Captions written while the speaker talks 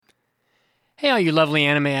Hey, all you lovely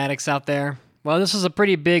anime addicts out there. Well, this was a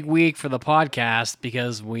pretty big week for the podcast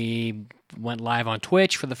because we went live on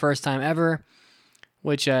Twitch for the first time ever,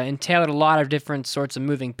 which entailed a lot of different sorts of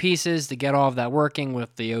moving pieces to get all of that working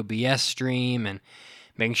with the OBS stream and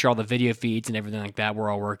making sure all the video feeds and everything like that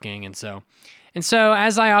were all working. And so,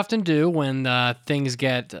 as I often do when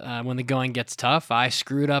when the going gets tough, I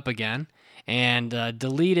screwed up again and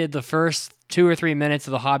deleted the first 2 or 3 minutes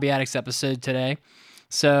of the Hobby Addicts episode today.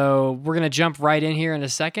 So we're going to jump right in here in a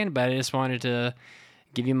second, but I just wanted to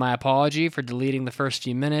give you my apology for deleting the first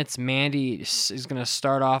few minutes. Mandy is going to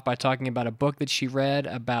start off by talking about a book that she read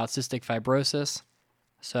about cystic fibrosis.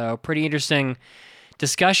 So pretty interesting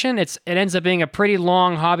discussion. It ends up being a pretty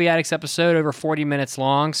long Hobby Addicts episode, over 40 minutes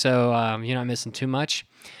long, so you're not missing too much.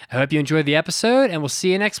 I hope you enjoyed the episode, and we'll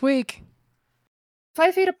see you next week.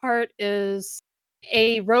 5 Feet Apart is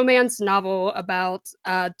a romance novel about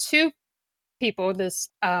two people,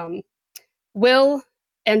 Will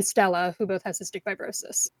and Stella, who both have cystic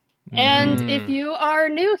fibrosis. And if you are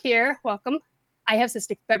new here, welcome. I have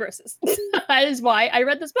cystic fibrosis. That is why I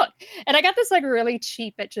read this book. And I got this really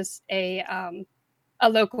cheap at just a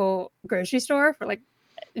local grocery store for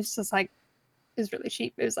it's really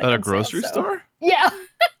cheap. It was at a grocery store? Yeah.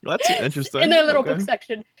 That's interesting. In their little book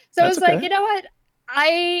section. So That's it was you know what?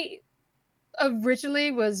 I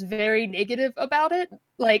originally was very negative about it,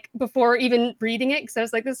 before even reading it, because I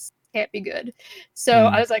was like, this can't be good. So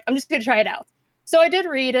I was like, I'm just gonna try it out. So I did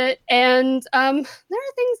read it, and there are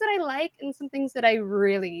things that I like and some things that I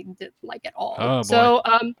really didn't like at all. Oh, boy. So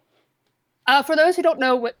for those who don't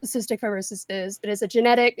know what cystic fibrosis is, it is a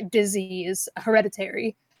genetic disease,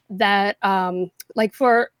 hereditary, that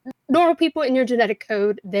for normal people in your genetic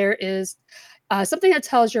code, there is something that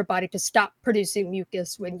tells your body to stop producing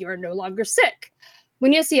mucus when you're no longer sick.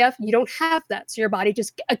 When you have CF, you don't have that. So your body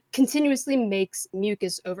just continuously makes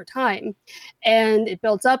mucus over time. And it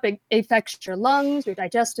builds up, it affects your lungs, your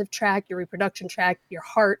digestive tract, your reproduction tract, your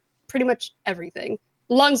heart, pretty much everything.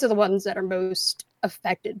 Lungs are the ones that are most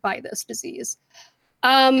affected by this disease.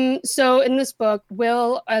 So in this book,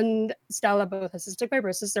 Will and Stella both have cystic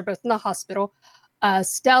fibrosis. They're both in the hospital.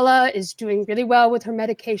 Stella is doing really well with her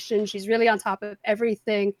medication. She's really on top of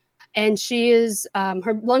everything. And she is,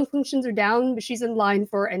 her lung functions are down, but she's in line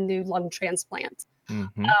for a new lung transplant.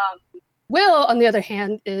 Mm-hmm. Will, on the other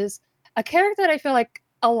hand, is a character that I feel like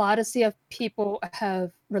a lot of CF people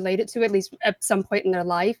have related to, at least at some point in their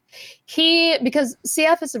life. Because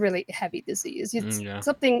CF is a really heavy disease. It's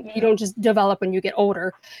something you don't just develop when you get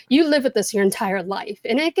older. You live with this your entire life.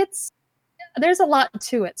 And there's a lot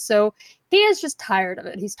to it. So he is just tired of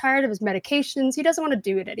it. He's tired of his medications. He doesn't want to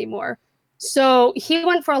do it anymore. So he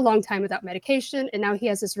went for a long time without medication, and now he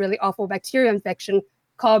has this really awful bacterial infection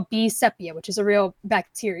called B. sepia, which is a real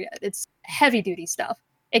bacteria. It's heavy-duty stuff.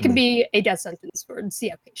 It can be a death sentence for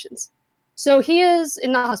CF patients. So he is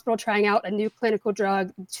in the hospital trying out a new clinical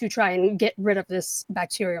drug to try and get rid of this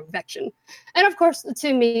bacterial infection. And of course, the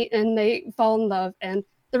two meet and they fall in love. And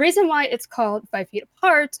the reason why it's called 5 Feet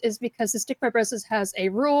Apart is because cystic fibrosis has a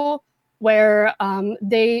rule where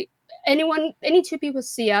any two people with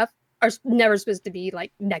CF are never supposed to be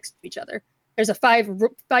next to each other. There's a 5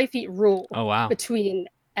 feet rule between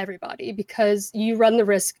everybody because you run the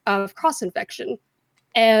risk of cross infection.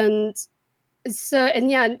 And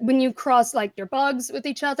when you cross your bugs with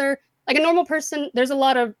each other, like a normal person, there's a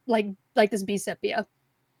lot of like this B. sepia.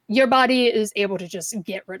 Your body is able to just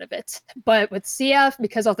get rid of it. But with CF,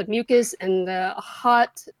 because of the mucus and the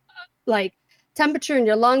hot temperature in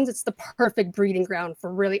your lungs, it's the perfect breeding ground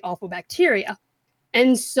for really awful bacteria.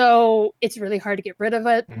 And so it's really hard to get rid of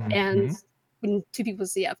it. Mm-hmm. And when two people with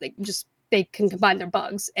CF, they can combine their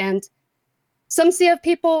bugs. And some CF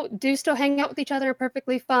people do still hang out with each other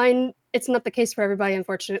perfectly fine. It's not the case for everybody,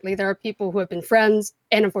 unfortunately. There are people who have been friends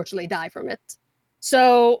and unfortunately die from it.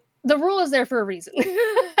 So the rule is there for a reason.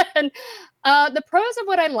 And the pros of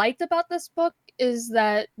what I liked about this book is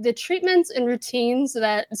that the treatments and routines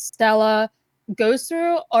that Stella goes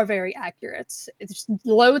through are very accurate. It's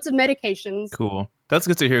loads of medications. Cool. That's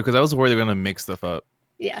good to hear because I was worried they're gonna mix stuff up.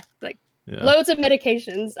 Yeah, loads of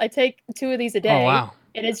medications. I take 2 of these a day. Oh wow.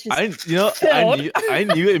 And it's just I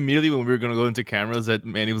knew immediately when we were gonna go into cameras that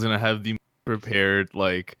Manny was gonna have the prepared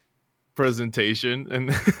presentation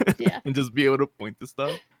and and just be able to point to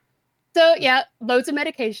stuff. So yeah, loads of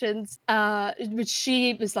medications. Which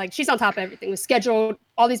she was she's on top of everything. We scheduled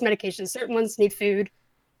all these medications. Certain ones need food.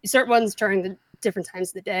 Certain ones during the different times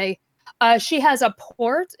of the day. She has a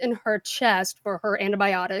port in her chest for her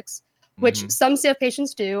antibiotics, which some CF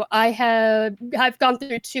patients do. I've gone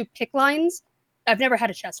through 2 PICC lines. I've never had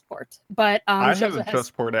a chest port, but I have a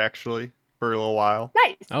chest port actually. for a little while.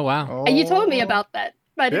 Nice. Oh wow. Oh, And you told me about that.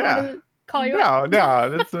 But I didn't want to call you out.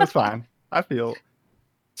 No, that's fine. I feel.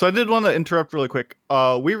 So I did want to interrupt really quick.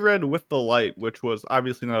 We read With the Light, which was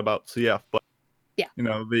obviously not about CF, but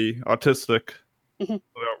the autistic,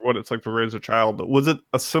 what it's like to raise a child. Was it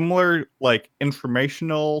a similar like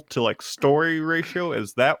informational to like story ratio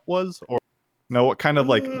as that was, or no? What kind of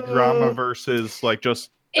like drama versus like just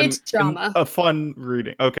drama, a fun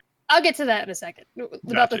reading? Okay, I'll get to that in a second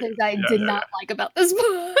about the things I did not like about this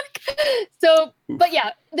book. So, but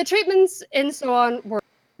yeah, the treatments and so on were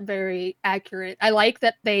very accurate. I like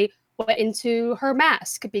that they went into her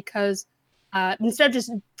mask because instead of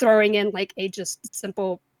just throwing in like a just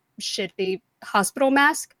simple shitty hospital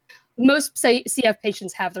mask, most CF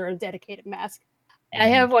patients have their own dedicated mask. I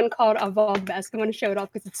have one called a Vogue mask. I want to show it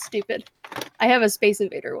off because it's stupid. I have a Space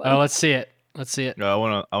Invader one. Oh, let's see it. No,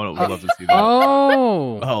 would love to see that.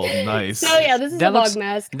 Oh, nice. So yeah, this is a Vogue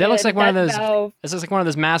mask. That looks like one of those. This looks like one of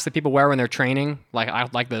those masks that people wear when they're training,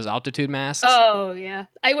 like those altitude masks. Oh yeah,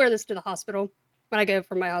 I wear this to the hospital when I go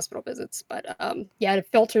for my hospital visits. But yeah, it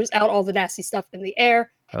filters out all the nasty stuff in the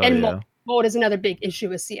air. Mold is another big issue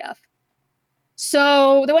with CF.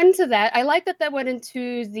 So they went into that. I like that they went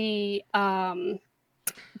into the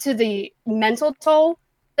mental toll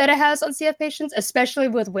that it has on CF patients, especially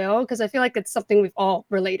with Will, because I feel like it's something we've all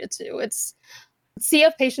related to. It's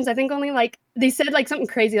CF patients, I think they said something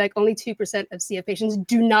crazy, like only 2% of CF patients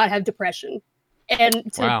do not have depression. And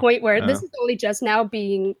to the point where this is only just now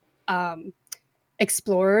being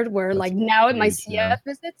explored, where now at my CF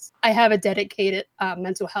visits, I have a dedicated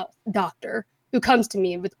mental health doctor who comes to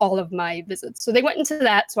me with all of my visits. So they went into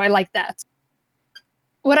that, so I like that.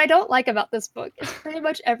 What I don't like about this book is pretty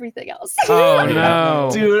much everything else. Oh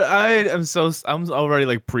no, dude! I'm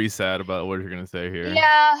already pretty sad about what you're gonna say here.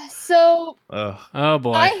 Yeah. So. Oh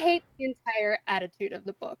boy. I hate the entire attitude of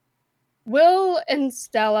the book. Will and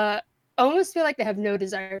Stella almost feel like they have no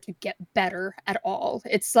desire to get better at all.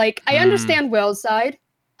 It's like I understand Will's side.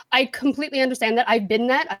 I completely understand that. I've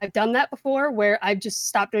done that before, where I've just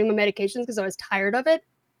stopped doing my medications because I was tired of it.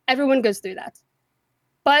 Everyone goes through that.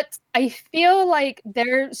 But I feel like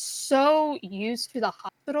they're so used to the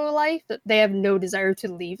hospital life that they have no desire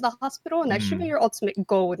to leave the hospital. And that should be your ultimate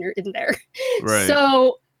goal when you're in there. Right.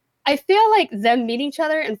 So I feel like them meeting each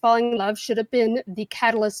other and falling in love should have been the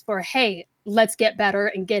catalyst for, hey, let's get better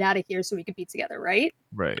and get out of here so we could be together, right?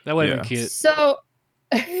 Right. That would have been cute. So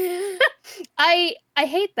I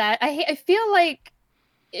hate that. I feel like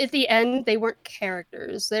at the end they weren't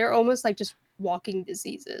characters. They're almost like just walking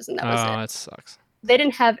diseases, and that was it. Oh, that sucks. They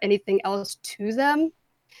didn't have anything else to them.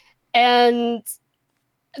 And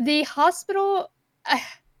the hospital, I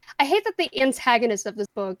hate that the antagonist of this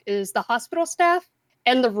book is the hospital staff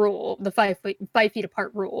and the rule, the 5 feet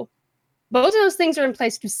apart rule. Both of those things are in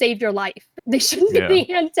place to save your life. They shouldn't be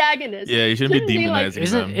the antagonist. Yeah, you shouldn't be demonizing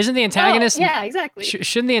them. Isn't the antagonist? Oh, yeah, exactly.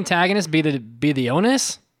 Shouldn't the antagonist be the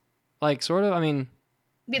onus? Like, sort of. I mean,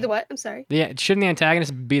 be the what? I'm sorry. Yeah, shouldn't the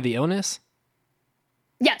antagonist be the onus?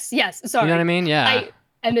 Yes. Sorry. You know what I mean? Yeah.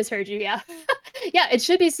 I misheard you. Yeah. Yeah, it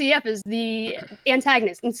should be CF as the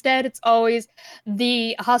antagonist. Instead, it's always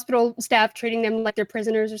the hospital staff treating them like they're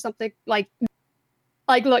prisoners or something. Like,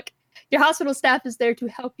 look, your hospital staff is there to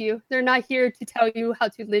help you. They're not here to tell you how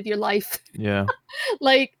to live your life. Yeah.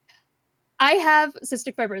 I have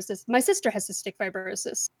cystic fibrosis. My sister has cystic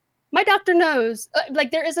fibrosis. My doctor knows,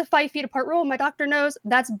 there is a 5 feet apart rule. My doctor knows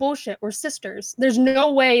that's bullshit. We're sisters. There's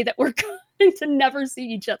no way that we're going to never see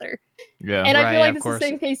each other. Yeah. And I feel like it's the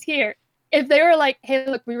same case here. If they were like, hey,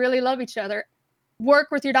 look, we really love each other,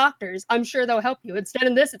 work with your doctors. I'm sure they'll help you. Instead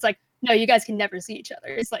of this, it's like, no, you guys can never see each other.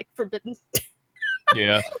 It's forbidden.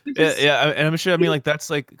 Yeah. Yeah. And I'm sure, that's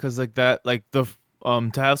because the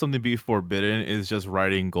to have something be forbidden is just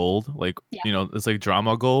writing gold. It's like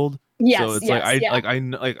drama gold. Yes, so it's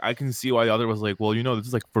I can see why the other was like, well, this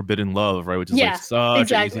is forbidden love, right? Which is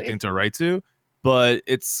such an easy thing to write to. But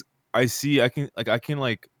I can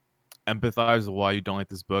empathize with why you don't like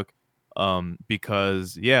this book.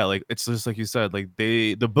 Because it's just like you said,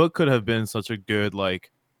 the book could have been such a good a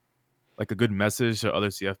good message to other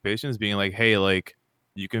CF patients, being like, hey,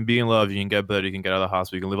 you can be in love, you can get better, you can get out of the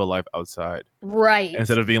hospital, you can live a life outside. Right.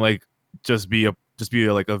 Instead of being just be a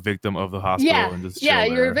victim of the hospital. Yeah, and just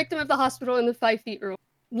you're a victim of the hospital and the 5 feet rule.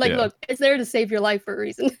 Look, it's there to save your life for a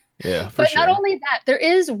reason. Yeah, but not only that, there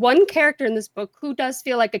is one character in this book who does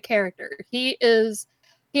feel like a character. He has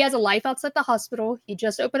a life outside the hospital. He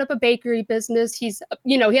just opened up a bakery business. He has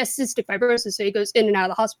cystic fibrosis, so he goes in and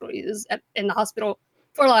out of the hospital. He is in the hospital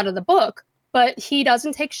for a lot of the book, but he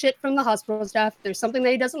doesn't take shit from the hospital staff. If there's something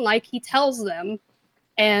that he doesn't like, he tells them.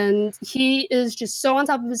 and he is just so on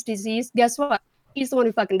top of his disease. Guess what? He's the one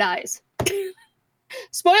who fucking dies.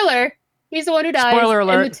 Spoiler, he's the one who dies. Spoiler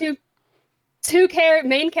alert. And the two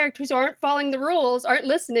main characters who aren't following the rules, aren't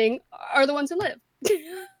listening, are the ones who live.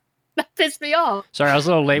 That pissed me off. Sorry, I was a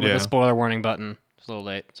little late with the spoiler warning button. It's a little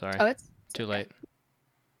late. Sorry. Oh, it's too late.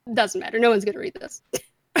 Doesn't matter. No one's gonna read this.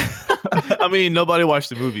 I mean, nobody watched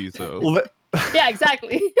the movie, so. Yeah,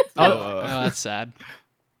 exactly. Oh, that's sad.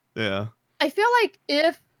 Yeah. I feel like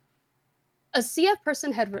if a CF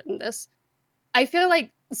person had written this, I feel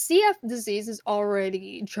like CF disease is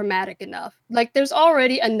already traumatic enough. Like, there's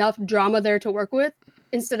already enough drama there to work with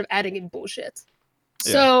instead of adding in bullshit.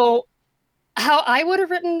 Yeah. So, how I would have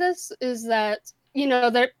written this is that, you know,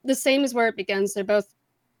 they're the same as where it begins. They're both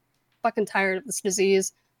fucking tired of this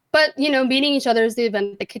disease. But, you know, meeting each other is the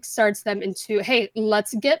event that kickstarts them into, hey,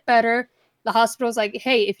 let's get better. The hospital's like,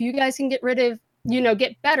 hey, if you guys can get better,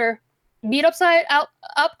 meet outside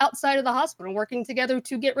of the hospital, working together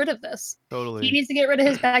to get rid of this. Totally. He needs to get rid of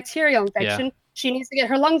his bacterial infection. Yeah. She needs to get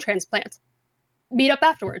her lung transplant. Meet up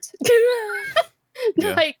afterwards.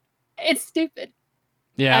 Like, it's stupid.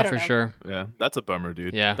 Yeah, for sure. Yeah, that's a bummer,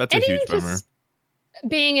 dude. Yeah. That's a huge bummer.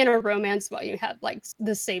 Being in a romance while you have, like,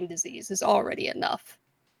 the same disease is already enough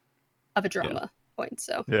of a drama point.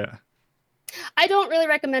 So yeah, I don't really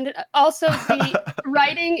recommend it. Also, the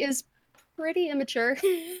writing is pretty immature.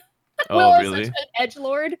 Oh, really? Such an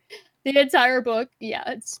edgelord. The entire book. Yeah,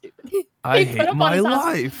 it's stupid. I hate my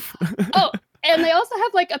life. Oh, and they also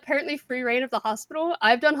have, like, apparently free reign of the hospital.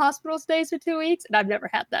 I've done hospital stays for 2 weeks, and I've never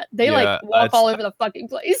had that. They walk all over the fucking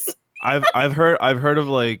place. I've heard of,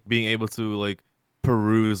 like, being able to, like,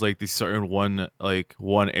 peruse, like, the certain one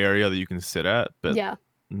area that you can sit at, but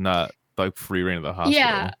not like free reign of the hospital.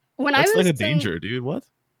 Yeah, that's like a danger, dude. What?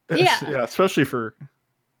 Yeah, yeah, especially for.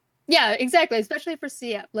 Yeah, exactly. Especially for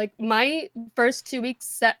CF. Like, my first 2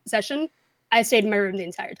 weeks session, I stayed in my room the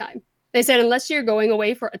entire time. They said, unless you're going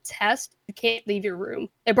away for a test, you can't leave your room.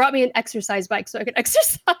 They brought me an exercise bike so I could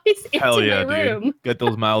exercise Hell into yeah, my room. Dude. Get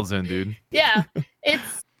those miles in, dude. Yeah,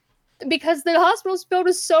 it's because the hospital's filled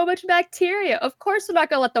with so much bacteria. Of course, they're not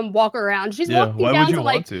gonna let them walk around. She's walking down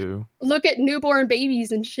to look at newborn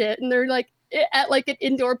babies and shit, and they're like at like an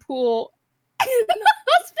indoor pool.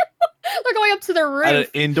 They're going up to the roof. At an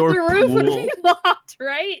indoor the roof pool. would be locked,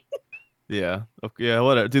 right? Yeah. Okay. Yeah.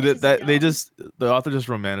 Whatever. Dude, the author just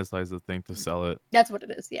romanticized the thing to sell it. That's what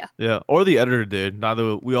it is. Yeah. Yeah. Or the editor did. Now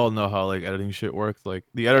that we all know how, like, editing shit works. Like,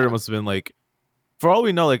 the editor must have been like, for all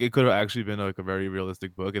we know, like, it could have actually been like a very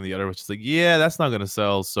realistic book, and the editor was just like, yeah, that's not gonna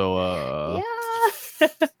sell. So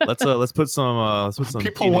let's put some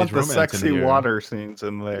people want the sexy water scenes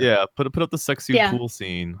in there. Yeah. Put up the sexy pool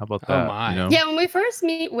scene. How about that? Oh my. You know? Yeah. When we first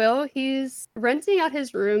meet Will, he's renting out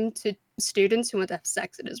his room to students who want to have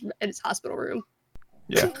sex in his hospital room.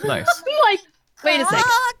 Yeah. Nice. I'm like, wait a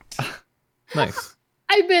second. Nice.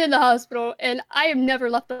 I've been in the hospital, and I have never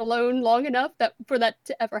left alone long enough for that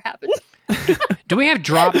to ever happen. Do we have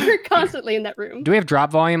drop? You're constantly in that room. Do we have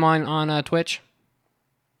drop volume on Twitch?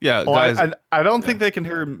 Yeah, guys. I don't think they can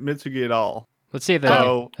hear Mitsugi at all. Let's see if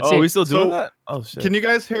they. We still doing that? Oh shit! Can you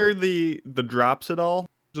guys hear the drops at all?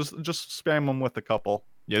 Just spam them with a couple.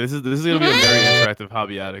 Yeah, this is gonna be a very interactive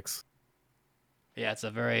Hobby Addicts. Yeah, it's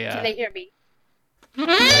a very. Can they hear me?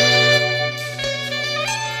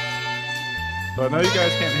 So I know you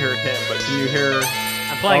guys can't hear him, but can you hear?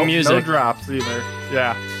 I'm playing music. No drops either.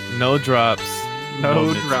 Yeah. No drops.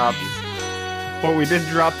 No drops. But we did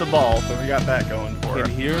drop the ball, so we got that going for her.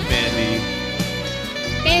 Can hear Mandy.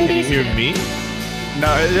 Can you hear me?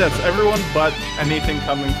 No, it's everyone but anything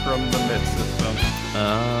coming from the mid system.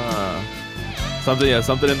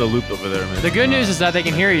 Something in the loop over there, man. The good news is that they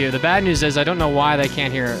can hear you. The bad news is I don't know why they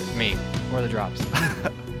can't hear me or the drops.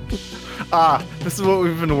 This is what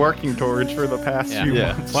we've been working towards for the past few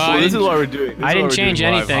months. Well, this is what we're doing. I didn't change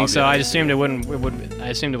anything, so I assumed it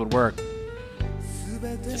would work.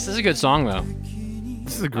 This is a good song, though.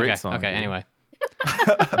 This is a great song. Okay. Anyway.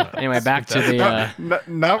 Back to the.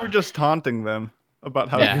 Now we're just taunting them about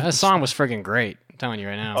how. Yeah, that song was friggin' great. I'm telling you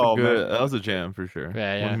right now. Oh, good. That was a jam for sure.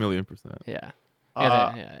 Yeah. 1,000,000%. Yeah.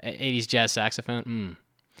 80s jazz saxophone.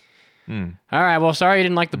 All right. Well, sorry you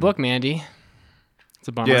didn't like the book, Mandy. It's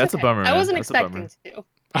a bummer. Yeah, that's a bummer. I wasn't expecting to.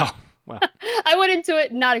 Oh, well. I went into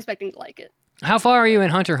it not expecting to like it. How far are you in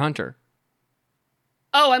Hunter x Hunter?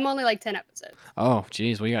 Oh, I'm only like 10 episodes. Oh,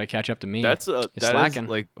 geez. Well, you got to catch up to me. That is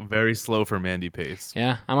like very slow for Mandy pace.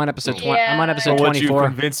 Yeah, I'm on episode 20. I'm on episode 24. What you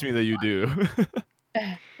convinced me that you do.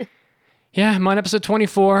 Yeah, I'm on episode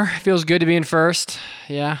 24. Feels good to be in first.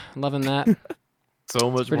 Yeah, loving that. So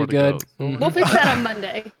much pretty more to good. go. We'll fix that on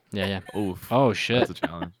Monday. Yeah. Oof. Oh shit. That's a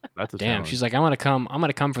challenge. That's a Damn. challenge. She's like, I'm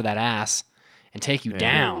gonna come for that ass and take you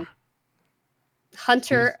down.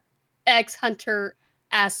 Hunter X Hunter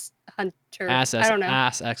Ass Hunter. I don't know.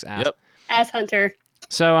 Ass X ass. Yep. Ass Hunter.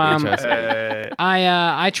 So HSA.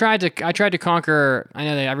 I tried to conquer.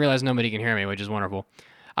 I realize nobody can hear me, which is wonderful.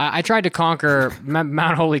 I tried to conquer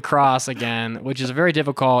Mount Holy Cross again, which is a very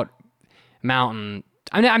difficult mountain.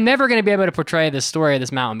 I'm never going to be able to portray this story of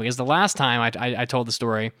this mountain because the last time I told the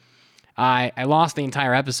story, I lost the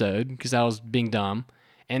entire episode because I was being dumb,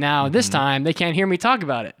 and now this time they can't hear me talk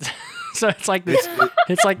about it. So it's like this.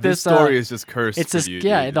 It's like this story is just cursed. It's this. You,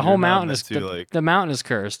 Yeah, dude. the whole You're mountain not is meant to, the mountain is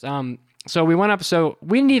cursed. So we went up. So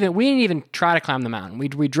we didn't even try to climb the mountain.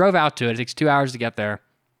 We drove out to it. It takes 2 hours to get there.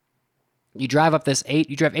 You drive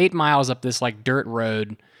 8 miles up this like dirt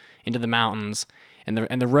road into the mountains, and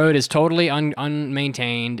the road is totally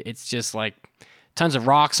unmaintained. It's just like tons of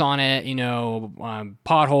rocks on it,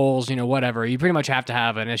 potholes, whatever. You pretty much have to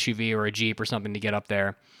have an SUV or a Jeep or something to get up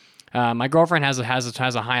there. My girlfriend has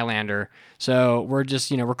a Highlander, so we're just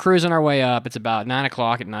we're cruising our way up. It's about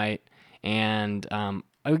 9:00 at night, and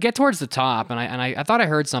we get towards the top, and I thought I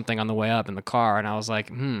heard something on the way up in the car, and I was like,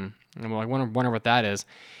 and I'm like, wonder what that is.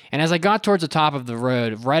 And as I got towards the top of the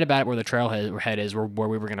road, right about where the trailhead is, where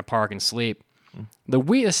we were going to park and sleep,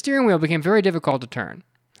 the steering wheel became very difficult to turn,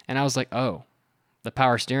 and I was like, oh, the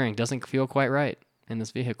power steering doesn't feel quite right in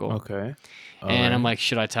this vehicle. Okay. And I'm like,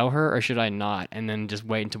 should I tell her or should I not? And then just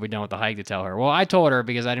wait until we're done with the hike to tell her. Well, I told her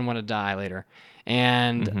because I didn't want to die later.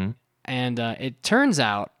 And it turns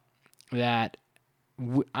out that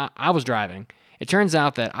I was driving. It turns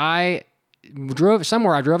out that I drove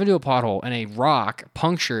into a pothole and a rock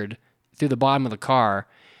punctured through the bottom of the car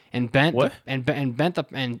and severed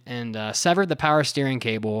the power steering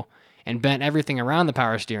cable and bent everything around the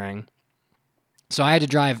power steering. So I had to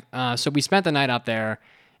drive. So we spent the night out there,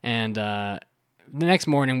 and the next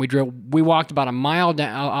morning we walked about a mile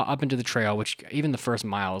down up into the trail, which even the first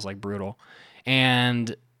mile is like brutal.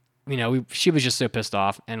 And she was just so pissed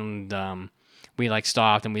off, and we like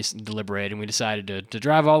stopped and we deliberated, and we decided to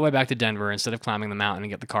drive all the way back to Denver instead of climbing the mountain and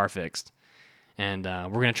get the car fixed. And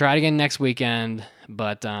we're gonna try it again next weekend.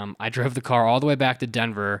 But I drove the car all the way back to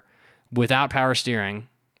Denver without power steering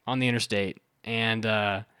on the interstate,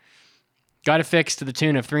 and got it fixed to the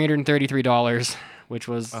tune of $333, which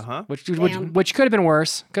was which could have been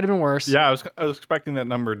worse. Yeah, I was expecting that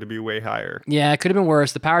number to be way higher. Yeah, it could have been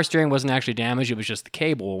worse. The power steering wasn't actually damaged. It was just the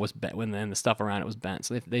cable was bent, and the stuff around it was bent.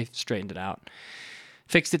 So they straightened it out,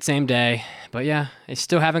 fixed it same day. But yeah, I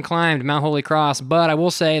still haven't climbed Mount Holy Cross. But I will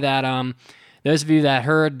say that those of you that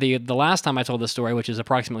heard the last time I told this story, which is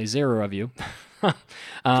approximately 0 of you,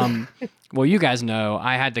 well, you guys know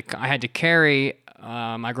I had to carry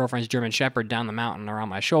my girlfriend's German Shepherd down the mountain around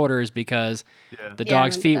my shoulders because the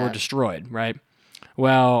dog's feet were destroyed, right?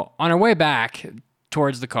 Well, on our way back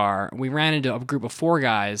towards the car, we ran into a group of 4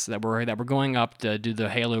 guys that were going up to do the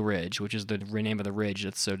Halo Ridge, which is the name of the ridge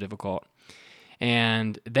that's so difficult.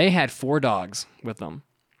 And they had 4 dogs with them.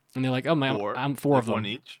 And they're like, oh, I'm 4 of them.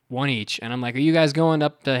 One each. And I'm like, are you guys going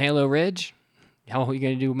up to Halo Ridge? How are you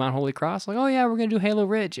going to do Mount Holy Cross? Like, oh yeah, we're going to do Halo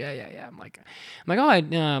Ridge. Yeah. I'm like, oh,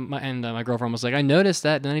 my girlfriend was like, I noticed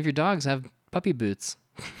that none of your dogs have puppy boots.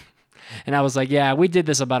 And I was like, yeah, we did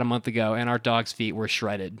this about a month ago, and our dog's feet were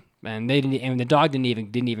shredded, and the dog didn't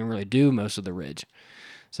even really do most of the ridge.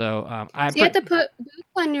 So so you had to put boots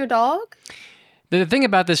on your dog? The thing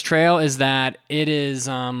about this trail is that it is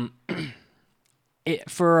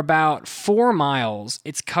for about 4 miles,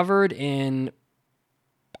 it's covered in,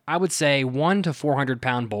 I would say, 100 to 400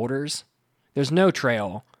 pound boulders. There's no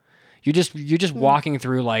trail. You're just walking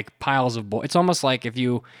through like piles of boulders. It's almost like if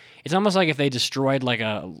they destroyed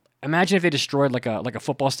imagine if they destroyed like a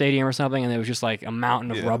football stadium or something, and it was just like a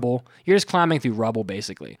mountain of rubble. You're just climbing through rubble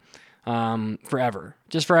basically, forever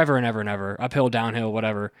and ever and ever, uphill, downhill,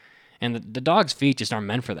 whatever. And the dog's feet just aren't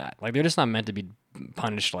meant for that. Like they're just not meant to be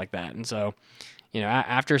punished like that. And so,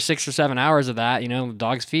 after 6 or 7 hours of that, the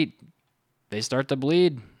dog's feet, they start to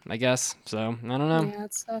bleed, I guess. So I don't know. Yeah,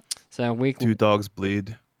 it sucks. So do dogs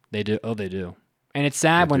bleed? They do. Oh, they do. And it's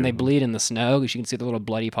sad when they bleed in the snow because you can see the little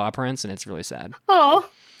bloody paw prints, and it's really sad. Oh.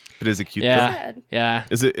 It is a cute. Yeah. Yeah.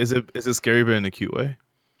 Is it scary, but in a cute way?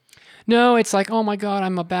 No, it's like, oh my god,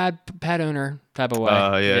 I'm a bad pet owner type of way.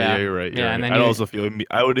 Yeah, you're right. Yeah, and then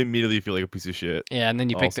I would immediately feel like a piece of shit. Yeah, and then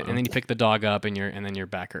you pick the dog up, and then your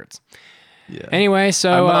back hurts. Yeah. Anyway,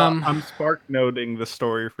 so I'm spark noting the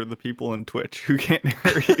story for the people in Twitch who can't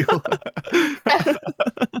hear you.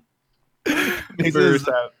 They're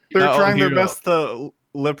trying their best to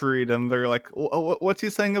lip read, and they're like, "What's he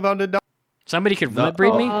saying about a dog?" Somebody could lip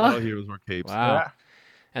read me. All heroes wear capes. Wow.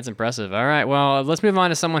 That's impressive. All right, well, let's move on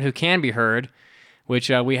to someone who can be heard, which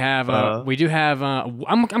we have. We do have.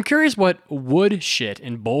 I'm curious what wood shit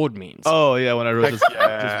in bold means. Oh yeah, when I wrote this,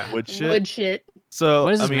 just wood shit. Wood shit. So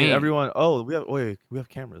what does this mean? everyone. Oh, we have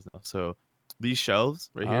cameras now. So these shelves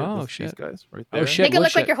right here. These guys right there. Oh shit! Make it look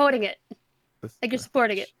shit. like you're holding it, like you're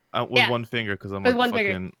supporting it. With one finger, because I'm with like one fucking.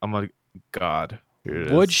 finger. I'm like God. Here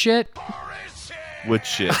it Wood is. shit. Wood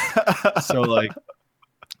shit. So like,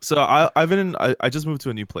 I just moved to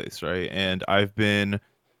a new place, right? And I've been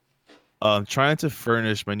trying to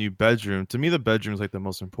furnish my new bedroom. To me, the bedroom is like the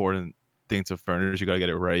most important thing to furnish. You gotta get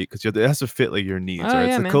it right because it has to fit like your needs. Right?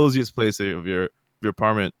 Yeah, it's the coziest place of your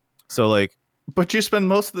apartment. So like, but you spend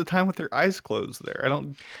most of the time with your eyes closed there. I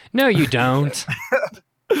don't. No, you don't.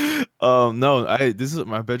 No. This is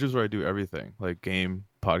my bedroom's where I do everything, like game,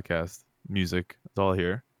 podcast, music. It's all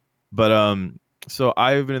here. But so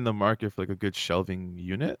I've been in the market for like a good shelving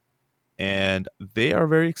unit, and they are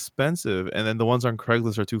very expensive. And then the ones on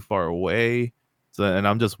Craigslist are too far away. So and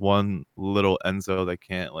I'm just one little Enzo that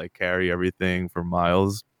can't like carry everything for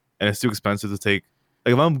miles, and it's too expensive to take.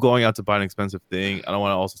 Like if I'm going out to buy an expensive thing, I don't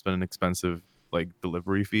want to also spend an expensive like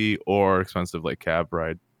delivery fee or expensive like cab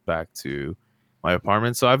ride back to my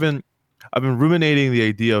apartment. So I've been ruminating the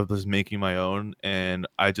idea of just making my own, and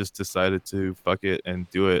I just decided to fuck it and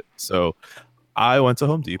do it. So I went to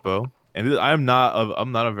Home Depot, and I'm not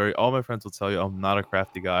a very, all my friends will tell you I'm not a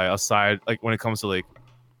crafty guy, aside like when it comes to like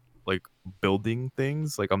building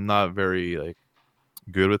things. Like I'm not very like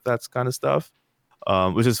good with that kind of stuff.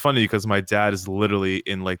 Which is funny because my dad is literally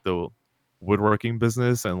in like the woodworking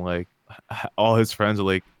business, and like all his friends are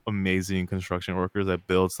like amazing construction workers that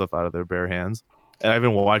build stuff out of their bare hands. And I've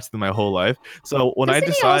been watching them my whole life. So when I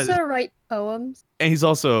decided, he also write poems? And he's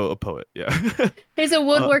also a poet. Yeah. He's a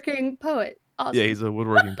woodworking poet. Awesome. Yeah, he's a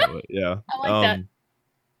woodworking poet. Yeah. I like that.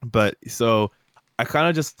 But so I kind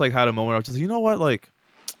of just like had a moment where I was just, you know what, like,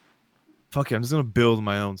 fuck it, I'm just gonna build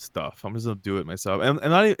my own stuff. I'm just gonna do it myself. And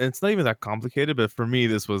it's not even that complicated, but for me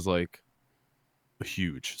this was like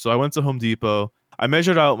huge. So I went to Home Depot. I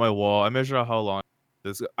measured out my wall. I measured out how long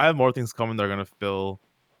this. I have more things coming that are gonna fill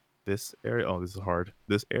this area. Oh, this is hard.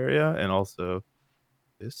 This area and also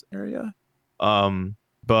this area.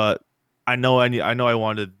 But I know I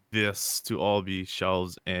wanted this to all be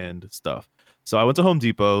shelves and stuff. So I went to Home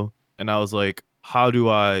Depot and I was like, how do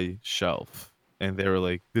I shelf? And they were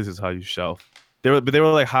like, this is how you shelf. They were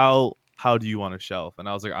like, how do you want to shelf? And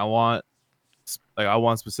I was like, I want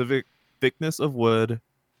specific thickness of wood,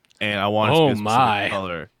 and I want it to be a specific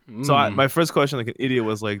color. So my first question, like an idiot,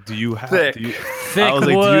 was like, do you have thick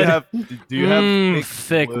wood? Do you have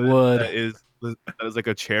thick wood that is like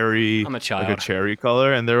a cherry? I'm a child. Like a cherry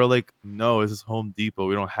color, and they were like, no, this is Home Depot.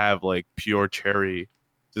 We don't have like pure cherry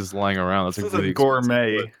just lying around. That's like really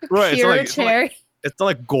gourmet, right? Pure cherry. It's not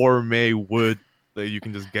like gourmet wood that you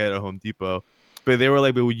can just get at Home Depot. But they were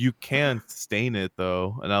like, but you can stain it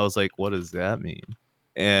though. And I was like, what does that mean?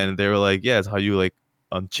 And they were like, yeah, it's how you like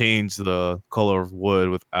change the color of wood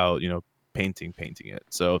without, painting it.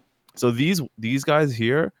 So these guys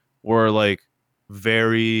here were like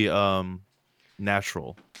very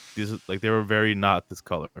natural. These like they were very not this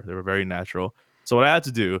color. They were very natural. So what I had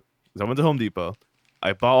to do is I went to Home Depot.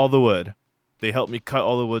 I bought all the wood. They helped me cut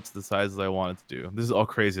all the wood to the sizes I wanted to do. This is all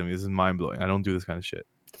crazy to me. This is mind blowing. I don't do this kind of shit.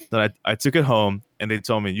 Then I took it home and they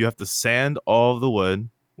told me you have to sand all of the wood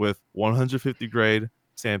with 150 grade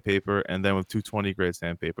sandpaper and then with 220 grade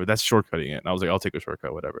sandpaper. That's shortcutting it. And I was like, I'll take a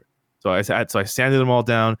shortcut, whatever. So I sanded them all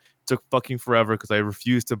down. It took fucking forever because I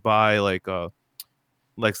refused to buy like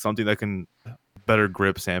something that can better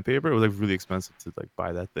grip sandpaper. It was like really expensive to like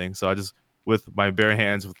buy that thing. So I just, with my bare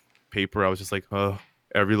hands with paper, I was just like,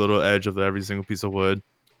 every little edge of every single piece of wood.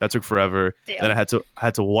 That took forever. Damn. Then I had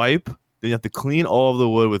to wipe. Then you have to clean all of the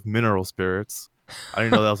wood with mineral spirits. I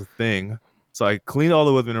didn't know that was a thing. So I cleaned all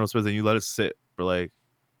the wood with mineral spirits, and you let it sit for like,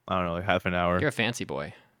 I don't know, like half an hour. You're a fancy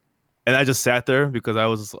boy. And I just sat there because I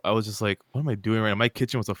was just like, what am I doing right now? My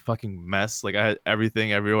kitchen was a fucking mess. Like I had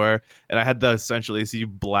everything everywhere, and I had the central AC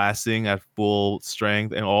blasting at full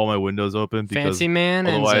strength and all my windows open because fancy man.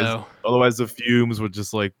 Otherwise the fumes would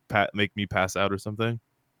just like make me pass out or something.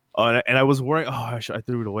 And I was wearing. I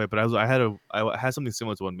threw it away, but I had something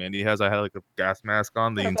similar to what Mandy has. I had like a gas mask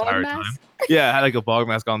on the entire time. Yeah, I had like a bog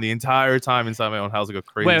mask on the entire time inside my own house, like a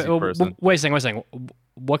crazy person. Wait a second.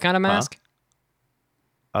 What kind of mask?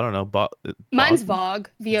 I don't know. Mine's Vogue.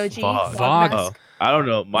 VOG. Vogue. Oh, I don't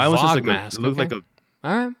know. Mine was just like mask. It looked like a.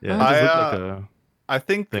 All right. Yeah. I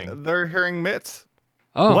think thing. They're hearing Mitts.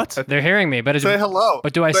 Oh, what? They're hearing me, but say hello.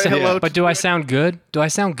 But do I do I sound good? Do I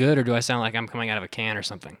sound good, or do I sound like I'm coming out of a can or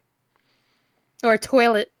something? Or a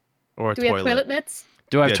toilet. Or a do we have toilet mitts?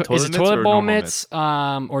 Do I have toilet is it mitts toilet or bowl normal mitts,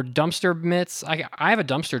 or dumpster mitts? I have a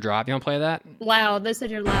dumpster drop. You want to play that? Loud. They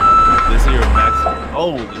said you're loud. This is your max.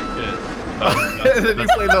 Holy shit. Then you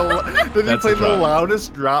play the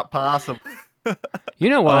loudest drop possible. You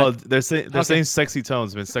know what? Oh, they're saying sexy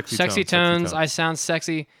tones, man. Sexy tones. I sound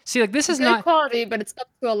sexy. See, like this is Good not quality, but it's up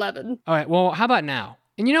to 11. All right. Well, how about now?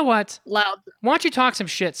 And you know what? Loud. Why don't you talk some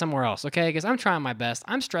shit somewhere else, okay? Because I'm trying my best.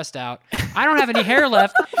 I'm stressed out. I don't have any hair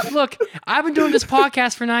left. Look, I've been doing this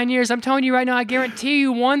podcast for 9 years. I'm telling you right now, I guarantee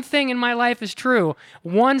you one thing in my life is true.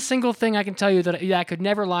 One single thing I can tell you that I could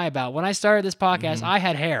never lie about. When I started this podcast, I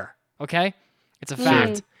had hair, okay? It's a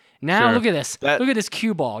fact. Now look at this. Look at this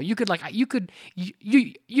cue ball. You could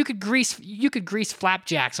grease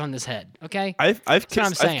flapjacks on this head. Okay. I've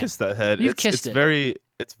kissed that head. You've kissed it.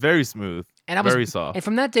 It's very smooth. And very soft. And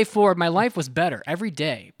from that day forward, my life was better every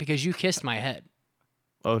day because you kissed my head.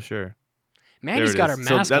 Oh sure. Mandy's got her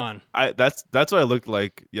mask on. That's what I looked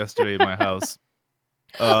like yesterday in my house.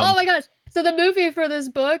 Oh my gosh. So the movie for this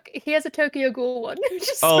book, he has a Tokyo Ghoul one.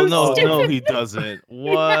 No, he doesn't.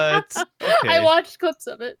 What? Okay. I watched clips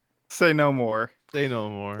of it. Say no more. Say no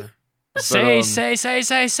more. Say.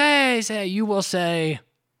 You will say.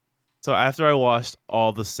 So after I washed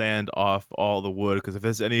all the sand off all the wood, because if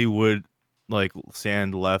there's any wood, like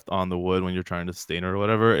sand left on the wood when you're trying to stain or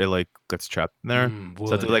whatever, it like gets trapped in there. So I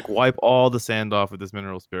have to like wipe all the sand off with this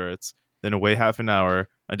mineral spirits. Then wait half an hour.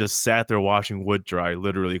 I just sat there watching wood dry,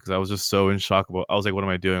 literally, because I was just so in shock about. I was like, "What am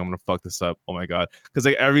I doing? I'm gonna fuck this up! Oh my god!" Because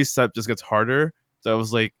like every step just gets harder. So I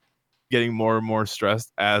was like getting more and more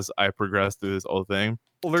stressed as I progressed through this whole thing.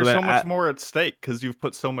 Well, there's so much more at stake because you've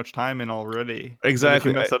put so much time in already.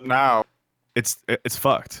 Exactly. If you mess up now, it's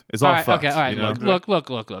fucked. It's all fucked. Okay, all right. You know? Look.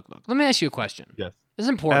 Let me ask you a question. Yes. This is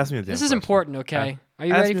important. Ask me a damn This is question. important, okay? Are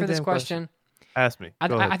you ready for this question? Ask me.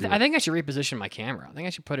 I think I should reposition my camera. I think I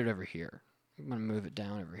should put it over here. I'm gonna move it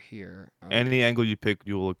down over here. Okay. Any angle you pick,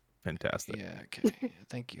 you will look fantastic. Yeah. Okay.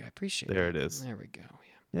 Thank you. I appreciate it. There it is. There we go.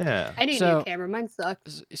 Yeah. I need a new camera. Mine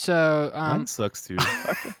sucks. So mine sucks too.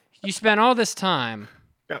 You spent all this time.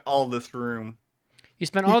 Got all this room. You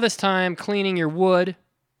spent all this time cleaning your wood,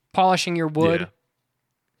 polishing your wood.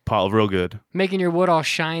 Yeah. Real good. Making your wood all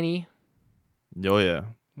shiny. Oh yeah.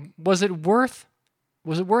 Was it worth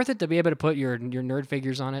it to be able to put your nerd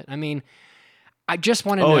figures on it? I mean, I just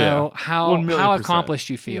want to know how accomplished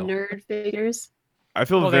you feel. Nerd figures. I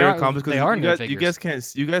feel very accomplished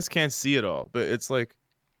because you guys can't see it all, but it's like,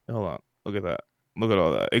 hold on, look at that. Look at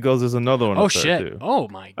all that. It goes. There's another one. Oh shit! Too. Oh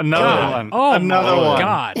my another god! One. Oh another my one.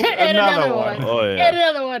 god! And another one. Oh yeah. And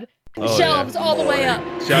another one. Oh, Shelves all the way up.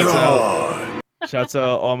 Shouts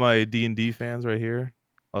out all my D&D fans right here.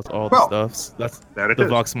 That's all the stuffs. That's the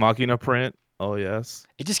Vox Machina print. Oh yes.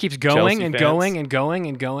 It just keeps going and going and going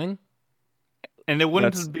and going. And it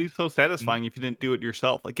wouldn't be so satisfying if you didn't do it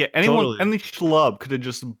yourself. Like any schlub could have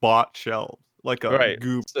just bought shelves like a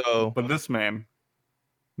goop. So, but this man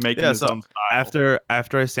making his own style.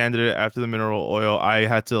 After I sanded it, after the mineral oil, I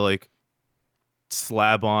had to like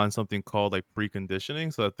slab on something called like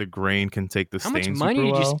preconditioning so that the grain can take the stain. How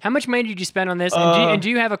much money did you spend on this? And do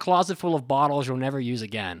you have a closet full of bottles you'll never use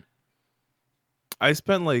again? I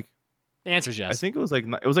spent like. The answer's yes. I think it was like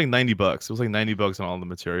 $90. It was like $90 on all the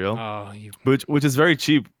material. Oh, which is very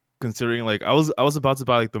cheap considering like I was about to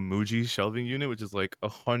buy like the Muji shelving unit, which is like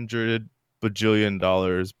 $100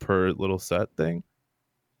 bajillion per little set thing.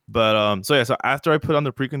 But so after I put on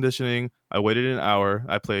the preconditioning, I waited an hour.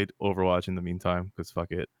 I played Overwatch in the meantime because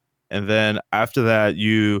fuck it. And then after that,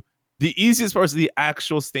 the easiest part is the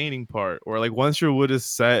actual staining part, or like once your wood is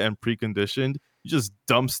set and preconditioned, you just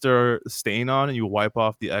dumpster stain on and you wipe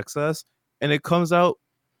off the excess, and it comes out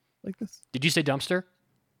like this. Did you say dumpster?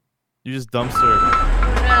 You just dumpster.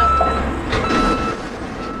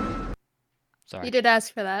 Sorry. You did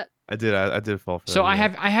ask for that. I did fall for that. So I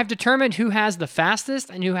have determined who has the fastest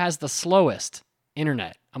and who has the slowest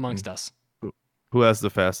internet amongst us. Who has the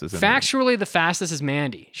fastest internet? Factually, the fastest is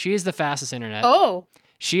Mandy. She is the fastest internet. Oh.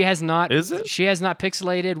 She has not. Is it? She has not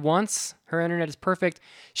pixelated once. Her internet is perfect.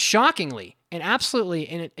 Shockingly and absolutely,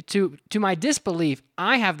 and to my disbelief,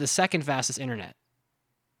 I have the second fastest internet.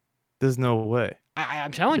 There's no way.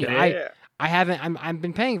 I'm telling you, yeah. I haven't. I've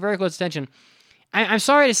been paying very close attention. I'm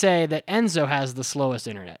sorry to say that Enzo has the slowest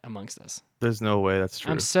internet amongst us. There's no way that's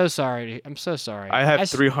true. I'm so sorry. I'm so sorry. I have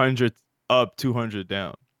 300 up, 200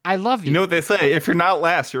 down. I love you. You know what they say? If you're not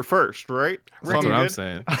last, you're first, right? That's what I'm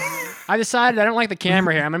saying. I decided I don't like the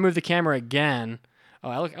camera here. I'm gonna move the camera again. Oh,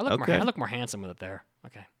 I look more handsome with it there.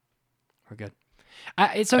 Okay, we're good.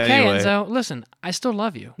 It's okay, anyway. Enzo. Listen, I still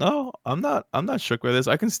love you. No, I'm not shook by this.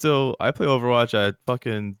 I play Overwatch at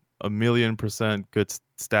fucking 1,000,000% good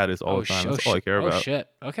status all the time. That's all I care about. Oh shit.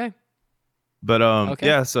 Okay. But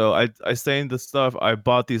yeah, so I stained the stuff. I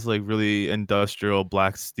bought these like really industrial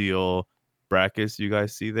black steel brackets you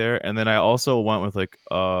guys see there, and then I also went with like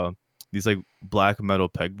these like black metal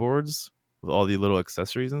pegboards with all the little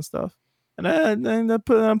accessories and stuff, and I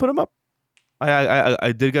put them up.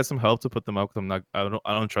 I did get some help to put them up because I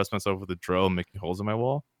don't trust myself with a drill making holes in my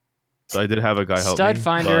wall, so I did have a guy help me. Stud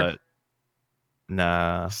finder.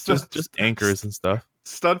 Nah, just anchors and stuff.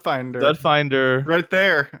 Stud finder right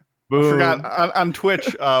there. Boom. I forgot on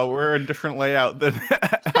Twitch, we're a different layout than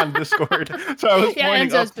on Discord. So I was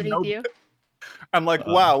pointing up to nobody. I'm like,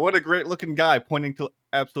 wow, what a great looking guy, pointing to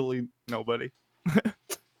absolutely nobody.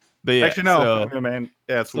 But yeah, actually, no, man.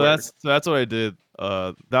 Yeah, that's what I did.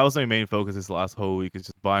 That was my main focus this last whole week, is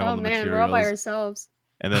just buying all the materials. We're all by ourselves.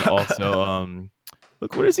 And then also,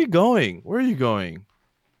 look, where is he going? Where are you going?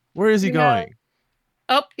 Where is he going?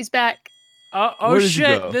 Oh, he's back. Oh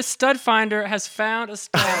shit! This stud finder has found a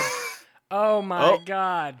stud. Oh my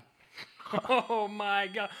god! Oh my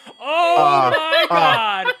god! Oh my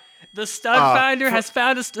god! The stud finder has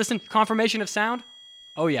found a listen. Confirmation of sound.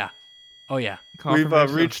 Oh yeah. Oh yeah. We've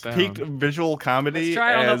reached peak visual comedy.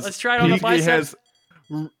 Let's try it on the biceps.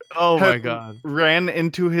 Oh my god! Ran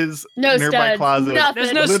into his nearby closet. Nothing.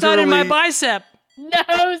 There's no stud in my bicep.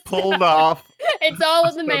 No. Pulled off. It's all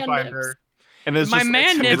in the man nips. And my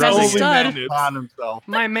man nip has a stud.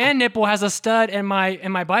 My man nipple has a stud, and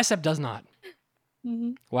my bicep does not.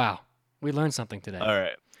 Mm-hmm. Wow, we learned something today. All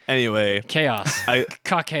right. Anyway, chaos.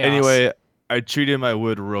 Caught chaos. Anyway, I treated my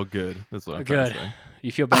wood real good. That's what I'm trying to say.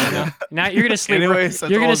 You feel better now? Now you're gonna sleep.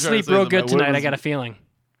 You're gonna sleep real good tonight. I got a feeling.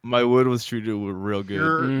 My wood was treated real good.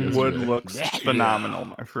 Your wood looks phenomenal,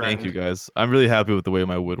 my friend. Thank you guys. I'm really happy with the way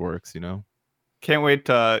my wood works. Can't wait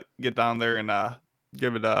to get down there and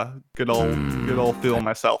give it a good old feel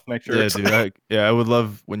myself. Make sure. Yeah, dude. I would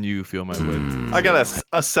love when you feel my wood. I gotta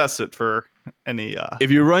assess it for any. If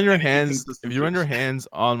you run your hands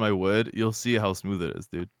on my wood, you'll see how smooth it is,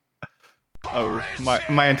 dude. Oh,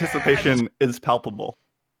 my anticipation is palpable.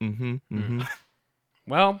 Mm-hmm.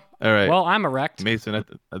 Well, all right. Well, I'm erect. Mason,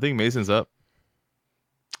 I think Mason's up.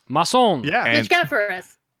 Mason. Yeah. What you got for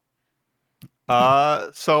us?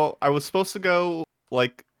 So I was supposed to go,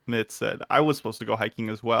 like Mitt said, I was supposed to go hiking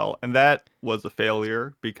as well, and that was a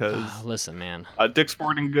failure because listen, man, Dick's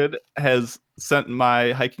Sporting Good has sent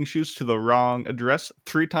my hiking shoes to the wrong address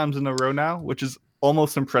 3 times in a row now, which is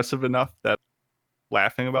almost impressive enough that I'm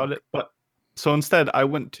laughing about it. But so instead, I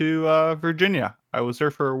went to Virginia. I was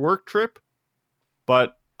there for a work trip,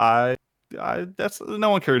 but that's no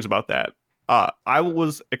one cares about that. I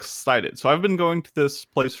was excited. So I've been going to this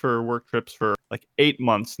place for work trips for like 8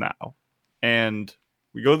 months now. And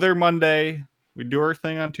we go there Monday, we do our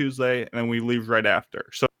thing on Tuesday, and then we leave right after.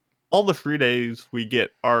 So all the free days we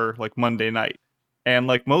get are like Monday night. And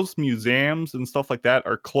like most museums and stuff like that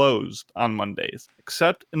are closed on Mondays,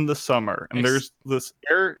 except in the summer. And there's this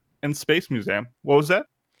Air and Space Museum. What was that?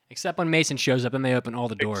 Except when Mason shows up and they open all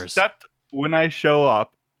the doors. Except when I show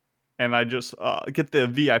up. And I just get the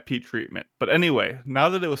VIP treatment. But anyway, now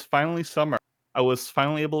that it was finally summer, I was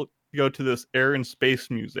finally able to go to this Air and Space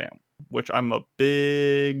Museum, which I'm a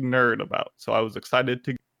big nerd about. So I was excited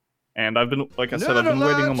to. And I've been, like I said, I've been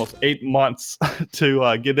waiting almost 8 months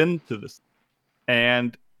to get into this.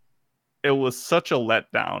 And it was such a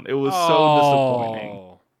letdown. It was so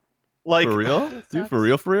disappointing. Like, for real? Dude, for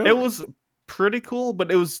real? It was pretty cool,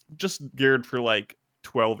 but it was just geared for like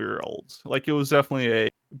 12-year-olds. Like, it was definitely a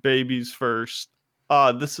babies first.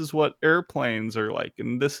 This is what airplanes are like,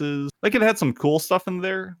 and this is like, it had some cool stuff in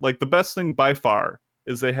there. Like, the best thing by far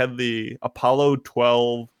is they had the Apollo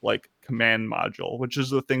 12 like command module, which is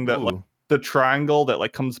the thing that like the triangle that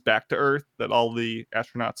like comes back to Earth that all the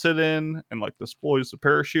astronauts sit in and like deploys the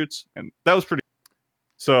parachutes, and that was pretty.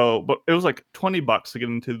 So, but it was like $20 to get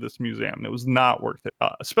into this museum. It was not worth it,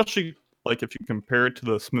 especially like if you compare it to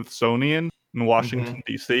the Smithsonian in Washington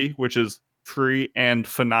D.C., which is free and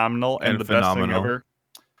phenomenal and the best thing ever.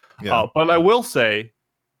 Yeah. But I will say,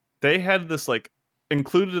 they had this like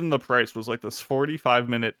included in the price was like this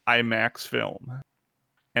 45-minute IMAX film,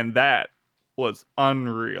 and that was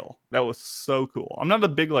unreal. That was so cool. I'm not a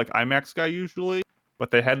big like IMAX guy usually,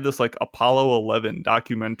 but they had this like Apollo 11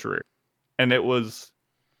 documentary, and it was.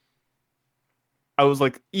 I was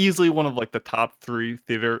like easily one of like the top 3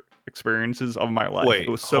 theater experiences of my life. Wait,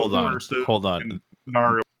 it was so hold on.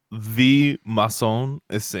 The Mason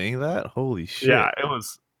is saying that? Holy shit! Yeah,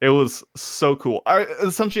 it was so cool. I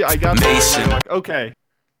got Mason. Like, okay,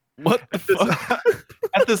 what the fuck?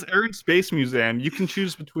 At this Air and Space Museum, you can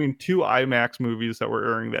choose between 2 IMAX movies that were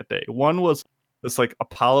airing that day. One was this like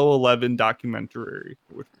Apollo 11 documentary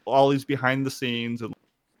with all these behind the scenes and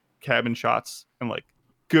cabin shots and like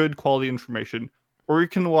good quality information. Or you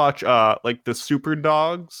can watch like the Super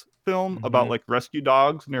Dogs film about like rescue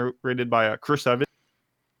dogs narrated by Chris Evans.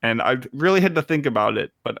 And I really had to think about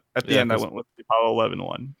it, but at the end I went with the Apollo 11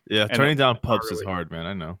 one. Yeah, turning down pups is hard, man.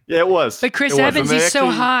 I know. Yeah, it was. But Chris Evans, he's so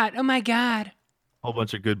hot. Oh my god. Whole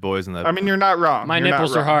bunch of good boys in that. I mean, you're not wrong. My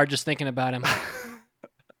nipples are hard just thinking about him.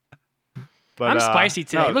 But I'm spicy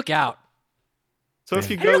today. No. Look out. So if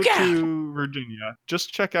you go to Virginia,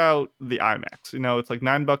 just check out the IMAX. You know, it's like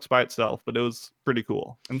 $9 by itself, but it was pretty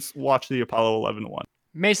cool. And watch the Apollo 11 one.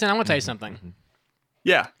 Mason, I want to tell you something.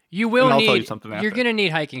 Yeah. You will need. You're gonna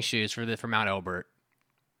need hiking shoes for Mount Elbert.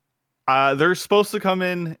 They're supposed to come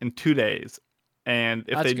in 2 days, and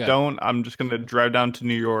if they don't, I'm just gonna drive down to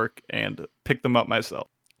New York and pick them up myself.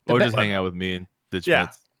 Or just hang out with me and ditch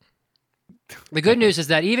Mets. The good news is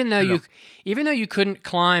that even though you couldn't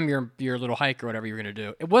climb your little hike or whatever you were gonna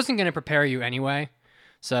do, it wasn't gonna prepare you anyway.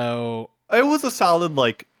 So it was a solid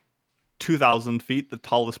like 2,000 feet, the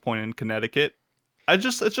tallest point in Connecticut. It's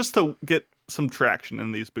just to get some traction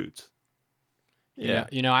in these boots. Yeah,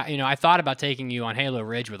 I thought about taking you on Halo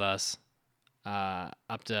Ridge with us,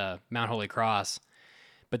 up to Mount Holy Cross,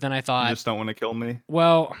 but then I thought you just don't want to kill me.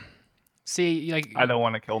 Well, see, like I don't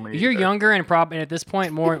want to kill me. You're younger and probably at this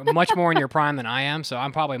point much more in your prime than I am, so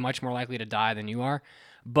I'm probably much more likely to die than you are.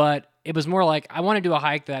 But it was more like I want to do a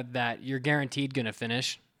hike that you're guaranteed gonna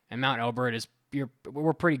finish, and Mount Elbert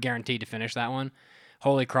we're pretty guaranteed to finish that one.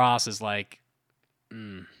 Holy Cross is like.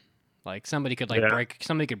 Like somebody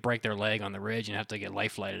could break their leg on the ridge and have to get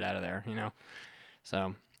life flighted out of there,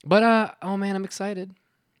 So, but oh man, I'm excited.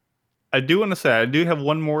 I do want to say I do have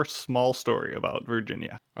one more small story about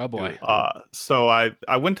Virginia. Oh boy. So I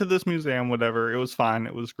went to this museum, whatever. It was fine.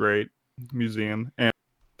 It was great museum, and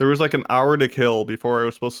there was like an hour to kill before I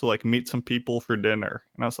was supposed to like meet some people for dinner,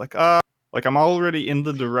 and I was like, I'm already in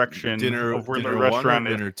the direction of where the restaurant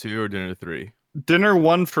is. Dinner 2 or dinner 3? Dinner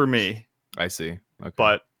 1 for me. I see. Okay.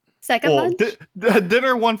 But second lunch?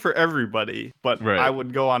 Dinner 1 for everybody, but I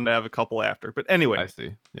would go on to have a couple after. But anyway, I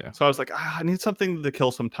see. Yeah. So I was like, I need something to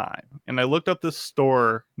kill some time, and I looked up this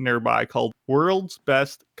store nearby called World's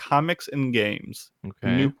Best Comics and Games,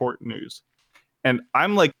 Newport News. And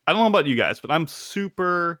I'm like, I don't know about you guys, but I'm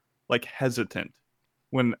super like hesitant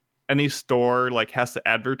when any store like has to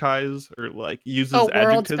advertise or like uses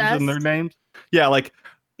adjectives in their names. Yeah, like.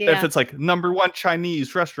 Yeah. If it's like #1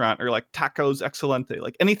 Chinese restaurant or like tacos excelente,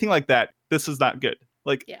 like anything like that, this is not good.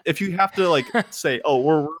 Like if you have to like say,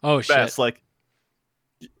 we're best, like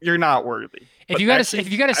you're not worthy. If you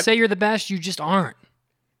gotta say you're the best, you just aren't.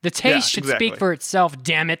 The taste should speak for itself.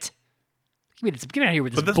 Damn it! Get out of here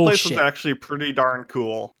with this bullshit. But this place was actually pretty darn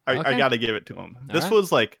cool. I gotta give it to them. This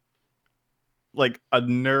was like a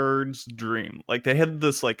nerd's dream. Like they had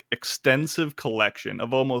this like extensive collection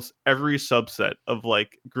of almost every subset of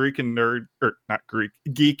like geek and nerd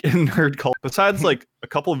culture. Besides like a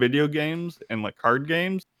couple of video games and like card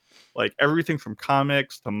games, like everything from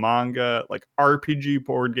comics to manga, like RPG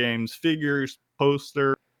board games, figures,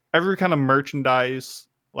 poster, every kind of merchandise,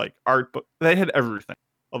 like art book. They had everything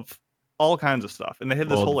of all kinds of stuff. And they had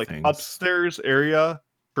this whole like upstairs area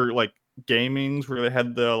for like gamings where they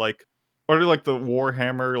had the like what are like the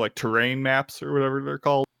Warhammer like terrain maps or whatever they're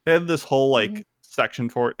called. They had this whole like section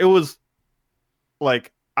for it. It was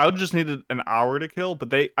like I just needed an hour to kill,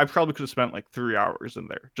 but I probably could have spent like 3 hours in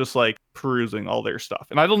there just like perusing all their stuff.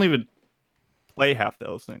 And I don't even play half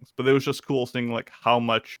those things, but it was just cool seeing like how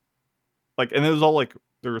much like, and it was all like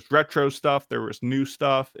there was retro stuff, there was new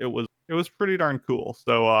stuff. It was pretty darn cool.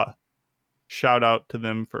 So shout out to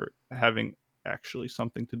them for having actually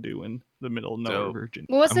something to do in the middle of nowhere, Virginia.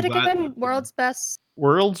 What was it again? World's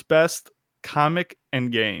Best Comic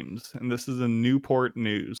and Games, and this is in Newport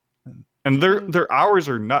News. And their hours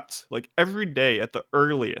are nuts. Like every day at the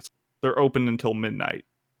earliest, they're open until midnight.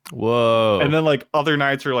 Whoa! And then like other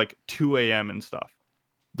nights are like 2 a.m. and stuff.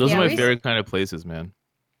 Those are my favorite kind of places, man.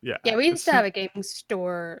 Yeah. Yeah, we used to have a gaming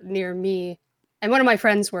store near me. And one of my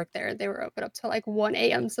friends worked there. They were open up to like 1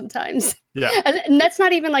 a.m. sometimes. Yeah. And that's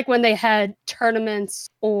not even like when they had tournaments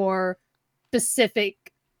or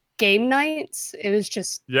specific game nights. It was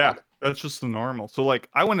just... Yeah, that's just the normal. So like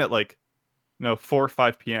I went at like, 4 or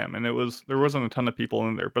 5 p.m. and there wasn't a ton of people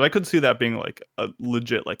in there. But I could see that being like a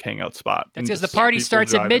legit like hangout spot. That's because the party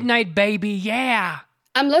starts at midnight, baby. Yeah.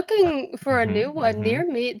 I'm looking for a new one near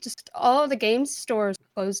me. Just all the game stores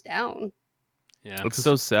closed down. Yeah. It's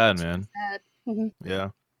so sad, man. Sad. Yeah.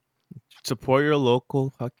 Support your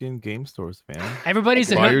local fucking game stores, man.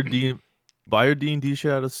 Everybody's buy your Buy your D&D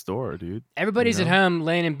shit at a store, dude. Everybody's at home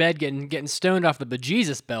laying in bed getting stoned off the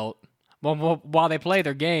bejesus belt while they play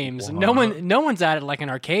their games. What? No one's at it like an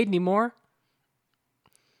arcade anymore.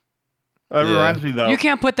 That reminds me, though. You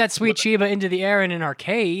can't put that sweet Chiba into the air in an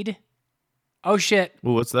arcade. Oh, shit.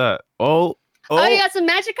 Well, what's that? Oh, you got some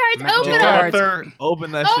magic cards?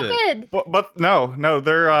 Open that shit. But no,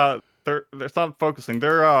 they're not focusing.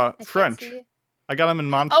 They're French. I got them in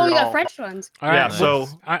Montreal. Oh, you got French ones. All right, so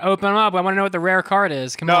I open them up. I want to know what the rare card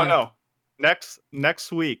is. Come on. No.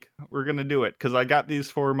 Next week we're gonna do it because I got these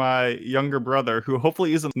for my younger brother, who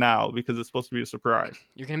hopefully isn't now because it's supposed to be a surprise.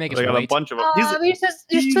 You're gonna make us wait. I got a bunch of them.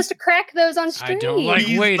 You're supposed to crack those on stream. I don't like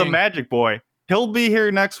He's waiting. the magic boy. He'll be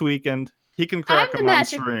here next weekend. He can crack them on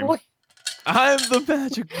stream. I'm the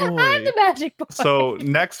magic boy. I'm the magic boy. So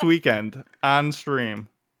next weekend on stream,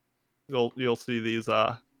 you'll see these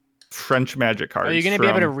French magic cards. Are you gonna be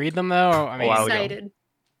able to read them though? I mean, excited.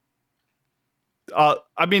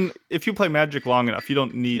 I mean, if you play Magic long enough, you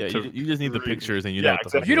don't need to. You just need the pictures, and you know.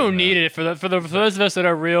 Exactly. You don't need it for those of us that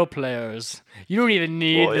are real players. You don't even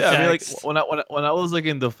need the text. I mean, like when I was like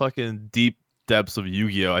in the fucking deep depths of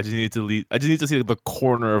Yu-Gi-Oh, I just need to see like, the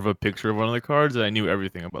corner of a picture of one of the cards, and I knew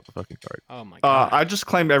everything about the fucking card. Oh my god! I just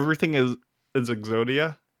claimed everything is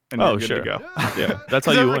Exodia, and you're good to go. Yeah, that's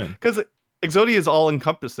how you win. Because Exodia is all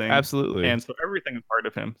encompassing. Absolutely. And so everything is part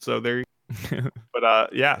of him. So there.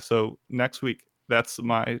 But so next week. That's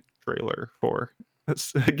my trailer for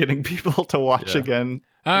getting people to watch again.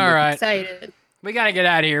 All right. Excited. We got to get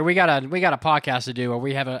out of here. We got a podcast to do, or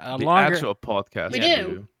we have a longer actual podcast.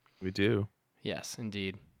 We do. Yes,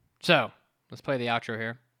 indeed. So let's play the outro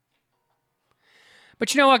here.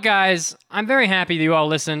 But you know what, guys? I'm very happy that you all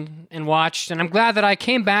listened and watched, and I'm glad that I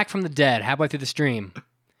came back from the dead halfway through the stream.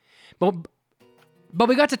 But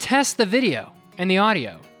we got to test the video and the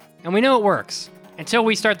audio, and we know it works. Until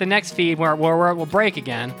we start the next feed where we'll break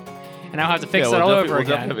again, and I'll have to fix it all over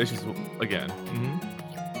again. We'll definitely have issues again.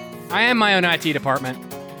 Mm-hmm. I am my own IT department.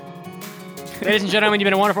 Ladies and gentlemen, you've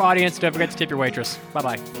been a wonderful audience. Don't forget to tip your waitress.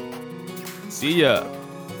 Bye-bye. See ya.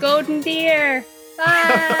 Golden deer.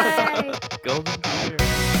 Bye. Golden deer.